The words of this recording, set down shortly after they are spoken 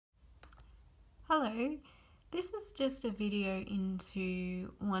Hello, this is just a video into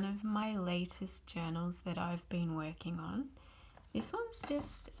one of my latest journals that I've been working on. This one's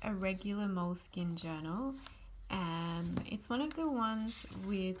just a regular Moleskine journal. It's one of the ones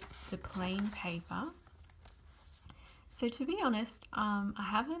with the plain paper. So to be honest, I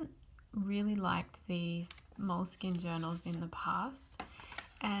haven't really liked these Moleskine journals in the past,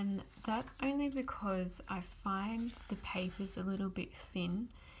 and that's only because I find the paper's a little bit thin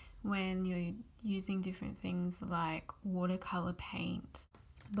when you're using different things like watercolor paint.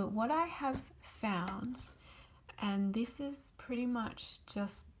 But what I have found, and this is pretty much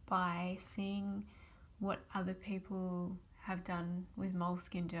just by seeing what other people have done with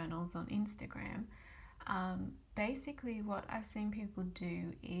Moleskine journals on Instagram, basically what I've seen people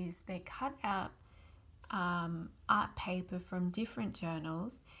do is they cut out art paper from different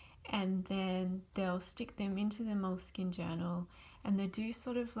journals, and then they'll stick them into the Moleskine journal, and they do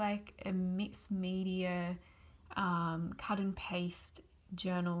sort of like a mixed media cut and paste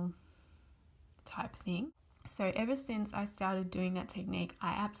journal type thing. So ever since I started doing that technique,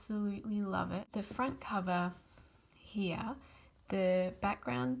 I absolutely love it. The front cover here, the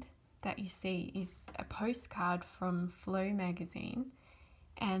background that you see is a postcard from Flow magazine,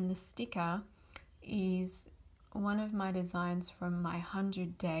 and the sticker is one of my designs from my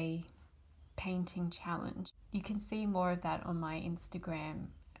 100-day painting challenge. You can see more of that on my Instagram,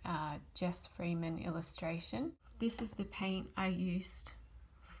 Jess Freeman illustration. This is the paint I used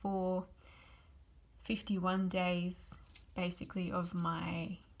for 51 days basically of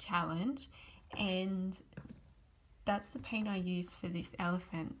my challenge, and that's the paint I used for this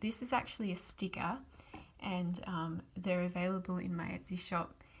elephant. This is actually a sticker, and they're available in my Etsy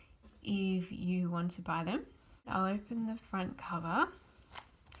shop if you want to buy them. I'll open the front cover,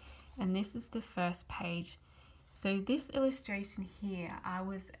 and this is the first page. So this illustration here, I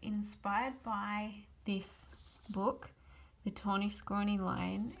was inspired by this book, The Tawny Scrawny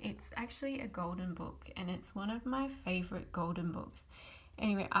Lion. It's actually a golden book, and it's one of my favorite golden books.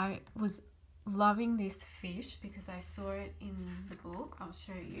 Anyway, I was loving this fish because I saw it in the book. I'll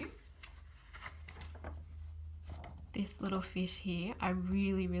show you. This little fish here, I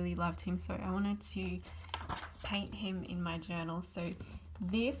really loved him, so I wanted to paint him in my journal. So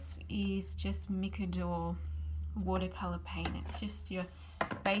this is just Micador watercolor paint. It's just your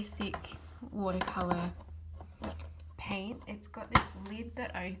basic watercolor paint. It's got this lid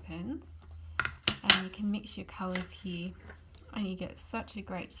that opens, and you can mix your colors here, and you get such a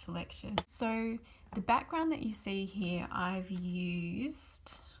great selection. So the background that you see here, I've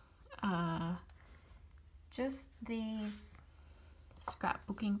used just these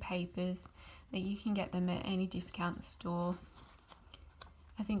scrapbooking papers that you can get them at any discount store.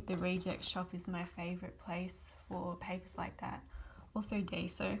 I think the Reject Shop is my favorite place for papers like that. Also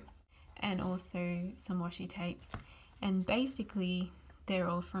Daiso, and also some washi tapes. And basically they're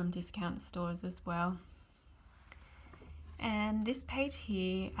all from discount stores as well. And this page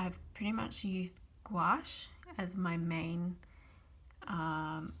here, I've pretty much used gouache as my main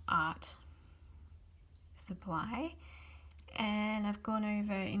art supply, and I've gone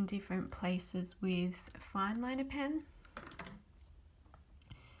over in different places with a fine liner pen.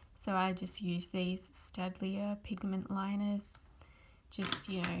 So I just use these Stadler pigment liners, just,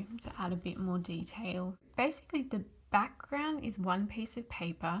 you know, to add a bit more detail. Basically the background is one piece of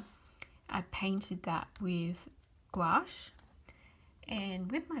paper. I painted that with gouache,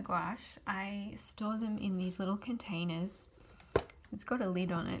 and with my gouache I store them in these little containers. It's got a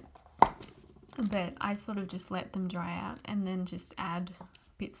lid on it, but I sort of just let them dry out and then just add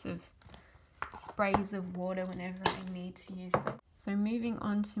bits of sprays of water whenever I need to use them. So moving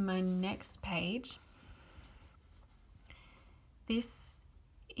on to my next page, this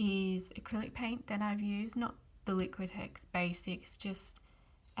is acrylic paint that I've used, not the Liquitex Basics, just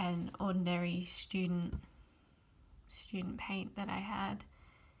an ordinary student paint that I had.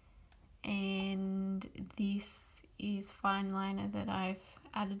 And this is fine liner that I've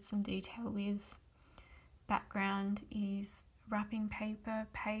added some detail with. Background is wrapping paper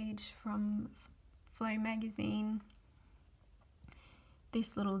page from Flow magazine.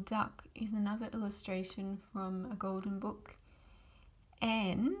 This little duck is another illustration from a golden book,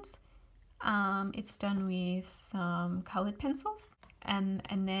 and it's done with some coloured pencils. And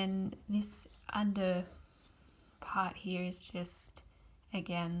then this under part here is just,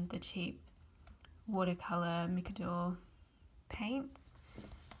 again, the cheap watercolor Micador paints.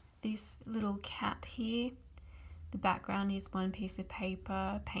 This little cat here, the background is one piece of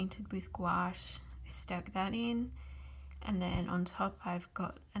paper painted with gouache. I stuck that in, and then on top I've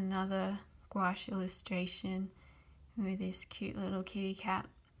got another gouache illustration with this cute little kitty cat.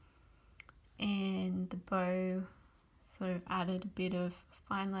 and the bow sort of added a bit of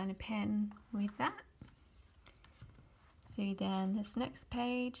fine liner pen with that. So then this next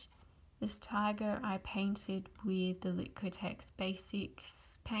page, this tiger I painted with the Liquitex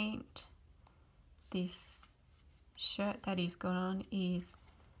Basics paint. This shirt that he's got on is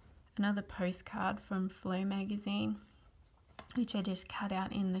another postcard from Flow magazine, which I just cut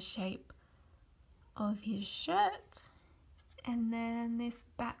out in the shape of his shirt. And then this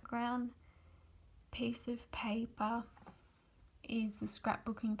background piece of paper is the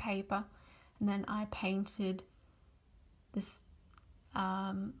scrapbooking paper, and then I painted this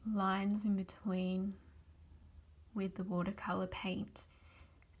lines in between with the watercolor paint.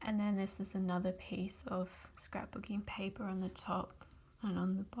 And then this is another piece of scrapbooking paper on the top and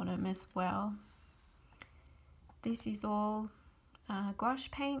on the bottom as well. This is all gouache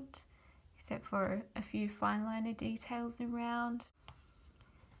paint, except for a few fine liner details around.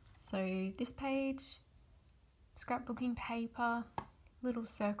 So this page, scrapbooking paper, little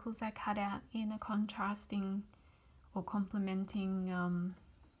circles I cut out in a contrasting or complementing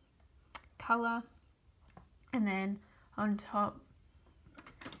colour, and then on top,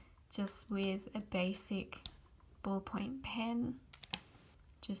 just with a basic ballpoint pen,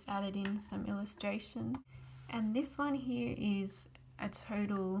 just added in some illustrations. And this one here is a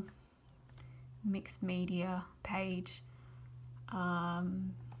total mixed media page.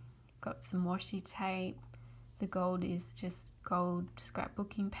 Got some washi tape. The gold is just gold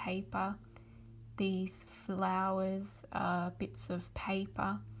scrapbooking paper. These flowers are bits of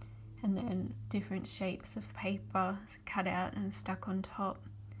paper, and then different shapes of paper cut out and stuck on top,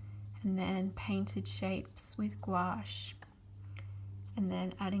 and then painted shapes with gouache, and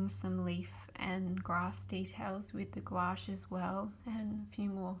then adding some leaf and grass details with the gouache as well, and a few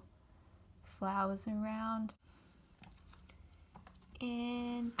more flowers around.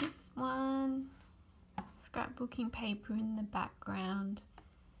 And this one, scrapbooking paper in the background,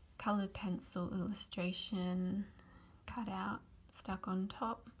 coloured pencil illustration cut out, stuck on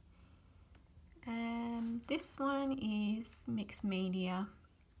top. And this one is mixed media,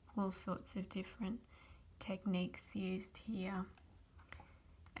 all sorts of different techniques used here,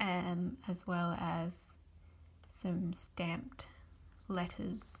 as well as some stamped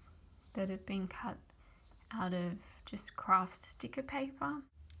letters that have been cut out of just craft sticker paper.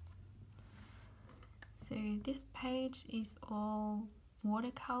 So this page is all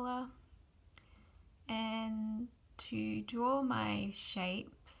watercolor, and to draw my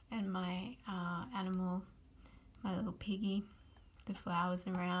shapes and my animal, my little piggy, the flowers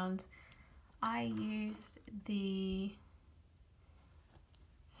around, I used the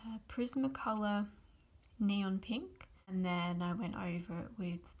Prismacolor neon pink, and then I went over it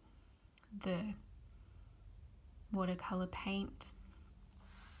with the watercolor paint.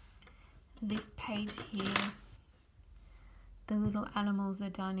 This page here, the little animals are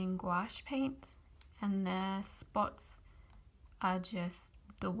done in gouache paint, and the spots are just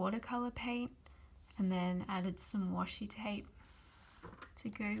the watercolor paint, and then added some washi tape to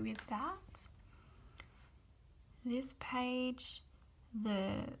go with that. This page,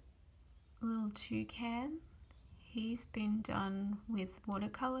 the little toucan, he's been done with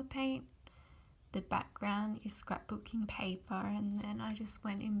watercolor paint. The background is scrapbooking paper, and then I just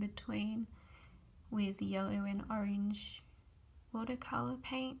went in between with yellow and orange watercolor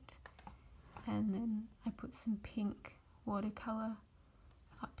paint, and then I put some pink watercolor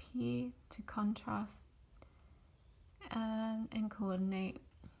up here to contrast and coordinate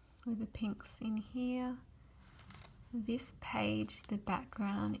with the pinks in here. This page, the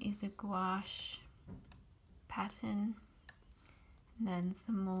background is a gouache pattern, and then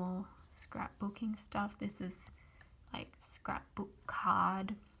some more scrapbooking stuff. This is like scrapbook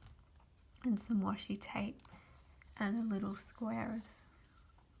card and some washi tape and a little square of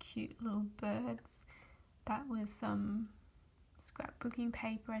cute little birds. That was some scrapbooking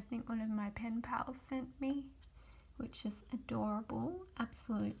paper I think one of my pen pals sent me, which is adorable.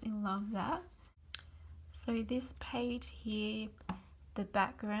 Absolutely love that. So this page here, the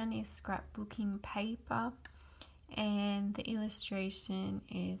background is scrapbooking paper, and the illustration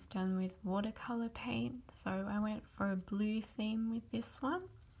is done with watercolor paint. So I went for a blue theme with this one.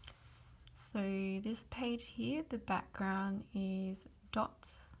 So this page here, the background is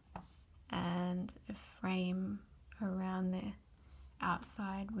dots and a frame around the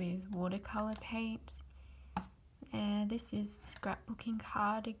outside with watercolor paint. And this is the scrapbooking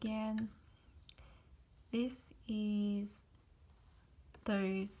card again. This is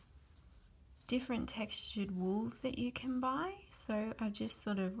those different textured wools that you can buy. So I just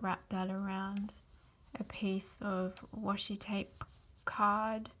sort of wrapped that around a piece of washi tape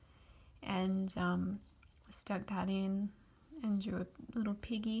card, and stuck that in and drew a little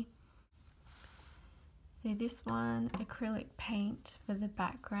piggy. So this one, acrylic paint for the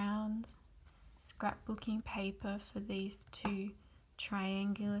background, scrapbooking paper for these two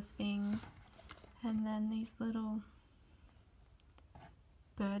triangular things, and then these little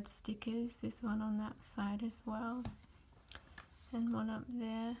bird stickers, this one on that side as well, and one up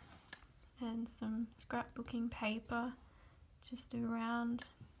there, and some scrapbooking paper just around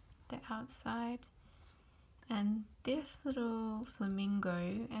the outside. And this little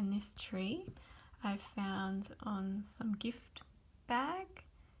flamingo and this tree I found on some gift bag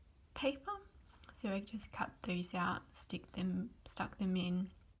paper, so I just cut those out, stuck them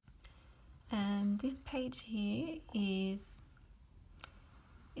in. And this page here is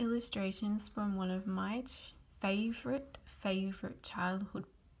illustrations from one of my favorite childhood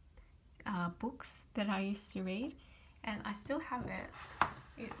books that I used to read, and I still have it.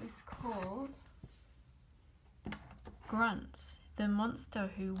 It was called Grunt, the monster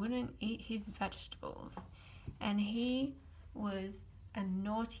who wouldn't eat his vegetables, and he was a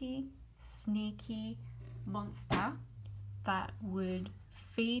naughty, sneaky monster that would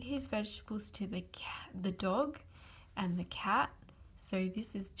feed his vegetables to the dog and the cat. So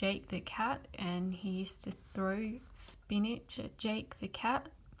this is Jake the cat, and he used to throw spinach at Jake the cat.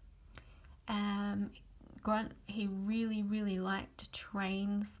 Grunt, he really liked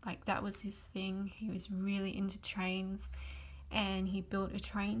trains, like that was his thing. He was really into trains, and he built a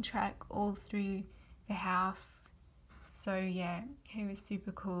train track all through the house. So yeah, he was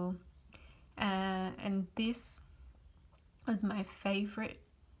super cool. And this was my favorite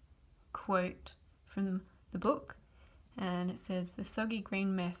quote from the book, and it says, "The soggy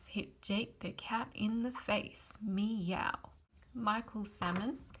green mess hit Jake the cat in the face, meow." Michael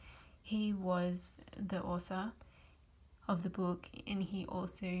Salmon, he was the author of the book, and he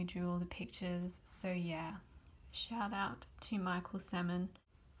also drew all the pictures. So yeah, shout out to Michael Salmon.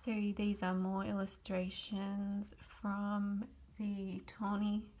 So these are more illustrations from the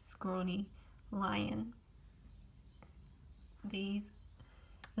Tawny Scrawny Lion. These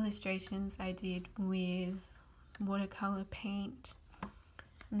illustrations I did with watercolor paint,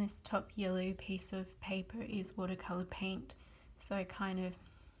 and this top yellow piece of paper is watercolor paint, so I kind of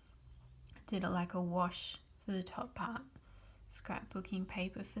did it like a wash for the top part, scrapbooking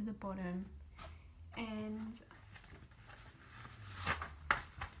paper for the bottom. And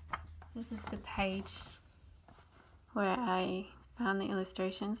this is the page where I found the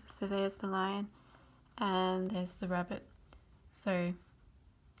illustrations. So there's the lion and there's the rabbit. So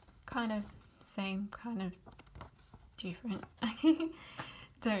kind of same, kind of different.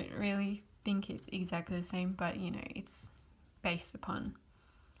 Don't really think it's exactly the same, but you know, it's based upon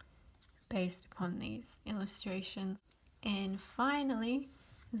these illustrations. And finally,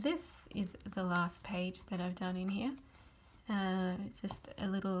 this is the last page that I've done in here. It's just a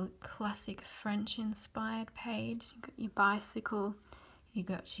little classic French inspired page. You've got your bicycle, you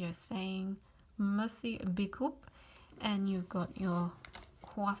got your saying "Merci beaucoup," and you've got your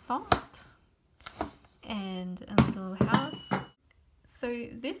croissant and a little house. So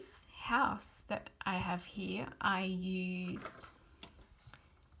this house that I have here, I used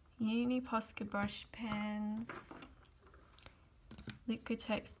Uni Posca brush pens,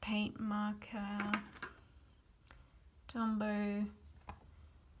 Liquitex paint marker, Dumbo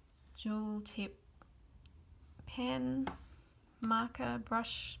jewel tip pen marker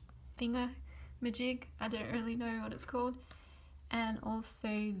brush thingamajig, I don't really know what it's called, and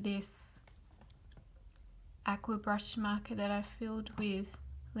also this aqua brush marker that I filled with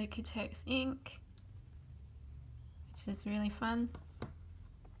Liquitex ink, which is really fun,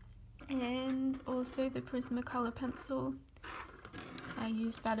 and also the Prismacolor pencil. I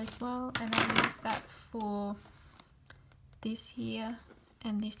used that as well, and I used that for this here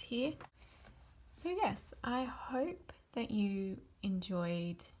and this here. So yes, I hope that you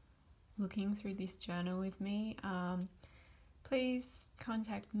enjoyed looking through this journal with me. Please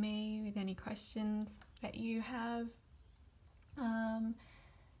contact me with any questions that you have.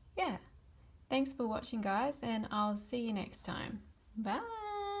 Yeah, thanks for watching guys, and I'll see you next time. Bye.